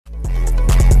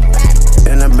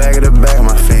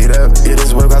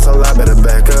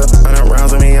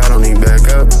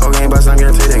up. Okay, but I'm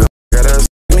guaranteed they gon' get us.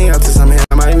 Me up to some hand,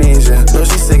 I might need ya. No,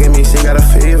 she sick of me, she got a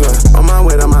fever. On my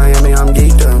way to Miami, I'm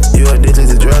geeked up. You addicted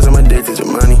to drugs, I'm addicted to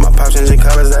money. My pop changing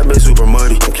colors, that bitch super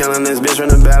muddy. I'm killing this bitch from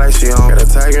the back like she on. Got a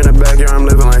tiger in the backyard, I'm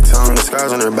living like Tom. The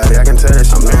scars on her body, I can tell that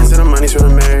she's married to the money, she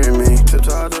wanna marry me.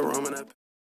 Tiptoe out the room and I...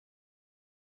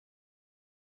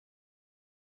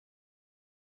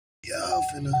 Y'all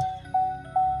finna...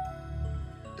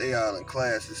 They all in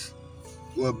classes.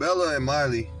 Well, Bella and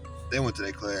Miley, they went to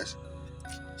their class.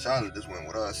 Charlotte just went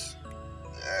with us.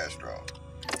 Astro.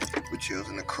 We chilled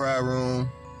in the cry room.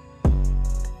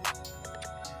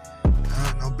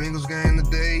 No Bengals game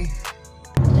today.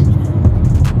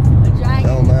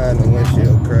 Don't mind the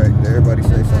windshield cracked. Everybody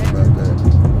say something about that.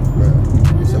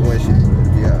 Bruh, it's a windshield.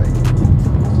 Yeah.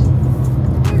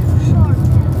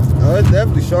 Oh, it's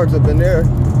definitely sharks up in there.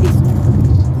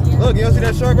 Look, you don't see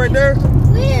that shark right there?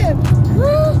 Where?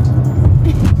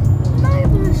 Not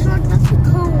even a shark, that's a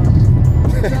cone.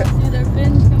 You see their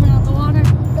fins coming out the water?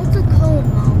 It's a cone,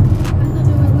 Mom. I thought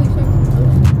they were really sharks in the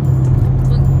ocean.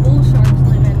 But bull sharks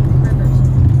live in rivers.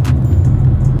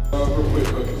 Real quick,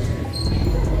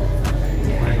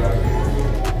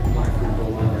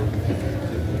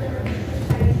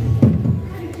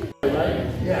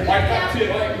 White top tip,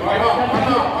 white top.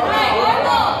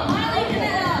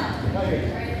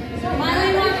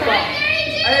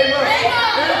 Hey, look.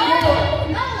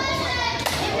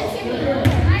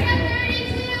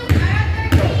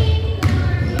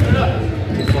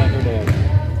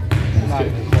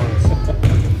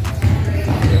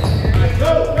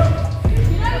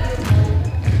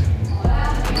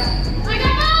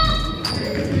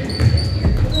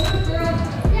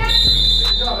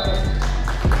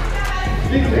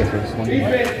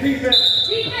 Defense.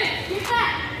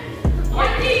 What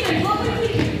defense? What we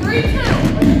teach? 3-2.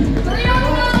 3 on the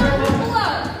ball, 1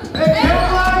 below. Hey,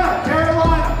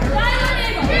 Carolina.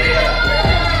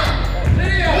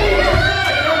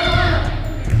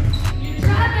 You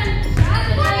driving,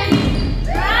 lady.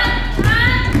 Drive.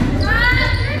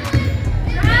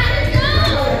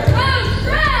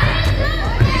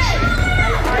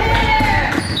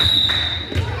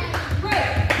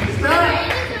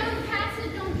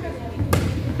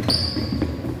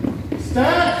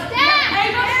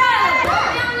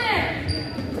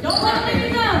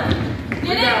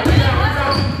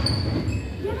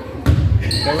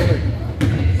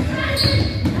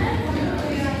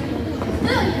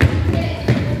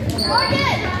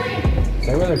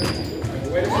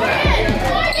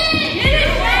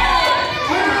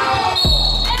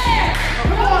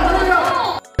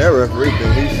 That referee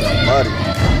think he's somebody.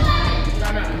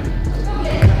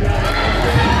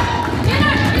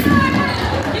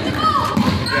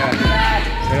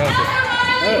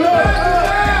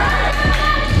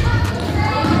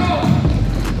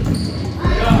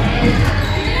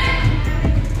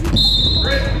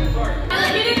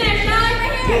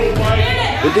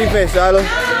 Good defense, Shiloh.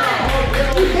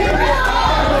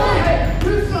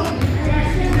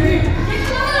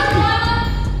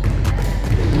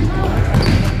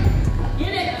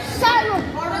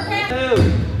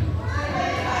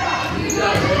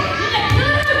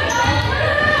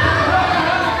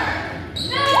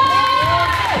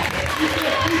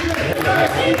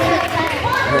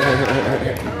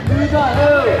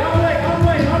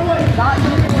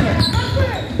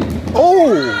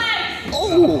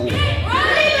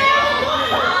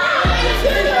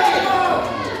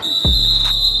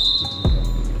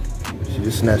 She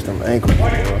just snatched them ankles, bro.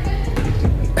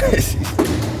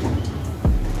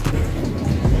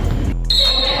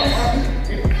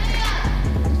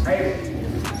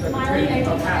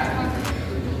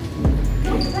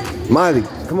 Miley,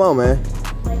 come on, man.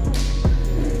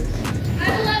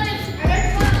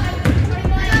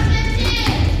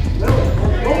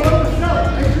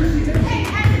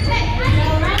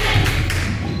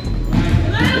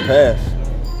 Good pass.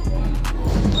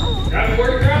 Grab it,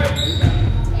 grab it.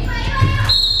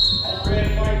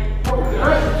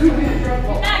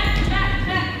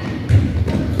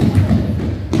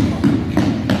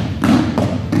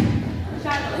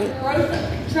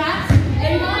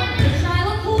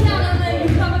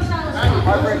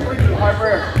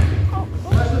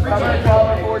 Coming 12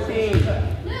 and 14.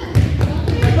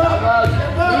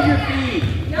 Move your feet.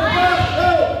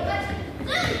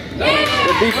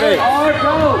 Good defense. Hard, go.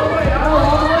 All the way.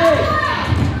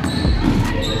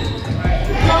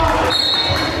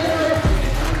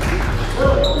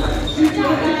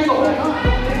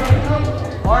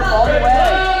 Hard, all the way.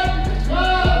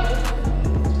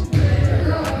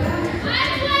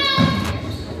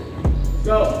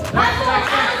 Go. Back.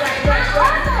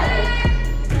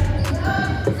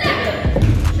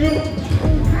 Shoot.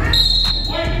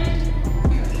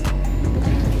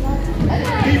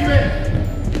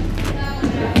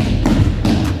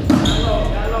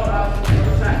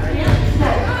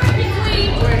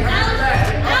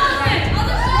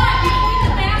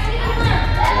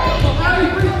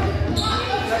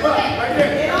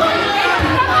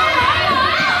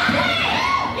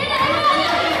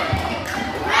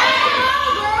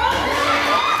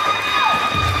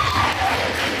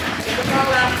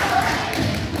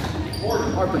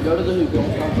 Harper, go to the hoop.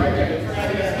 Don't come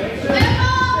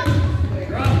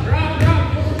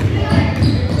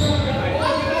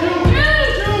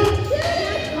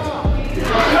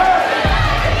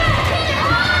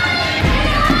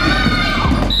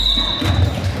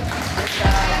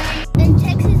In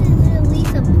Texas, is it at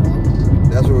least a pool?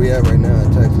 That's where we at right now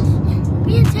in Texas.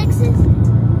 We in Texas? It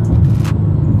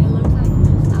looks like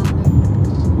this out there.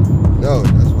 No,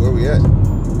 that's where we at. Oh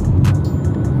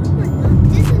my God,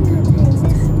 this is not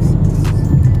Texas.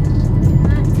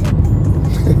 Not Texas.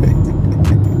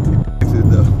 Texas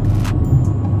though.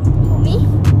 For me?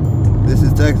 This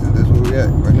is Texas. This is where we at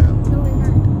right now. No, we're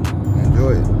not.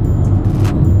 Enjoy it.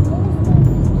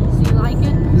 Do you like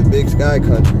it? The big sky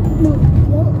country. No,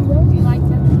 Do you like it?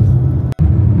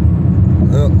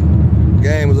 Well,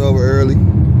 game was over early.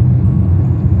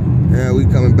 And we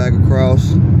coming back across.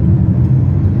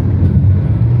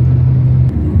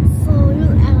 So you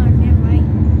at our game, right?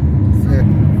 So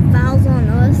fouls on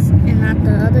us and not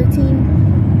the other team.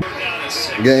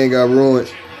 Game got ruined.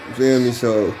 You feel me?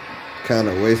 So kind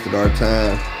of wasted our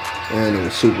time. And it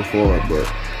was super forward, but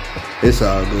it's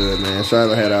all good, man.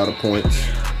 Charlotte had all the points.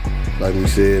 Like we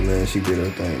said, man, she did her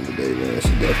thing today, man. She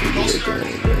definitely did her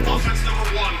thing,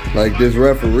 man. Like, this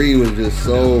referee was just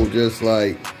so, just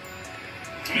like,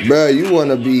 bruh, you want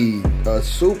to be a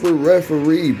super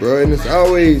referee, bruh. And it's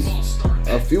always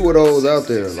a few of those out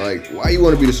there. Like, why you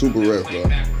want to be the super ref, bro?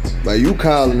 Like, you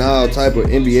calling all type of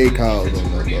NBA calls on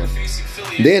them, bro.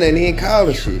 Then they ain't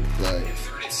calling shit. Like,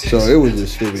 so it was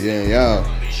just stupid. Yeah,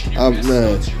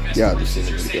 man, y'all just seen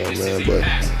the video, man. But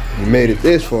you made it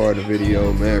this far in the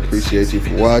video, man. Appreciate you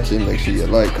for watching. Make sure you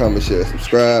like, comment, share,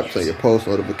 subscribe. Turn your post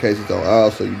notifications on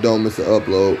all so you don't miss an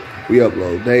upload. We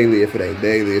upload daily. If it ain't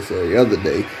daily, it's every other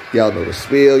day. Y'all know the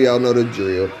spiel. Y'all know the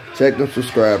drill. Check them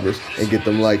subscribers and get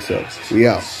them likes up. We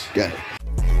out. Gang.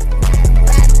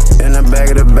 In the back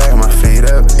of the back, my feet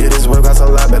up. Yeah, this work costs a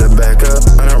lot, better back up.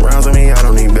 100 rounds on me, I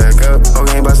don't need backup.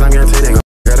 Okay, but I'm guaranteed they gon'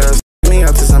 get us. Me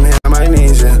up to some here, I might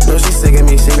need ya. No, she sick of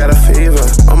me, she got a fever.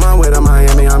 On my way to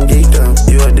Miami, I'm geeked up.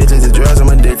 You addicted to drugs,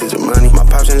 I'm addicted to money. My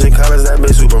pop changing colors, that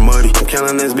bitch super muddy. I'm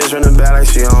killing this bitch from the back like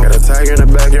she on. Got a tiger in the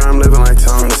backyard, I'm living like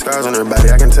Tom. The scars on her body,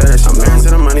 I can tell that she married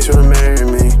to the money, she wanna marry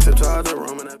me. Tiptoe out the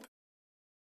room.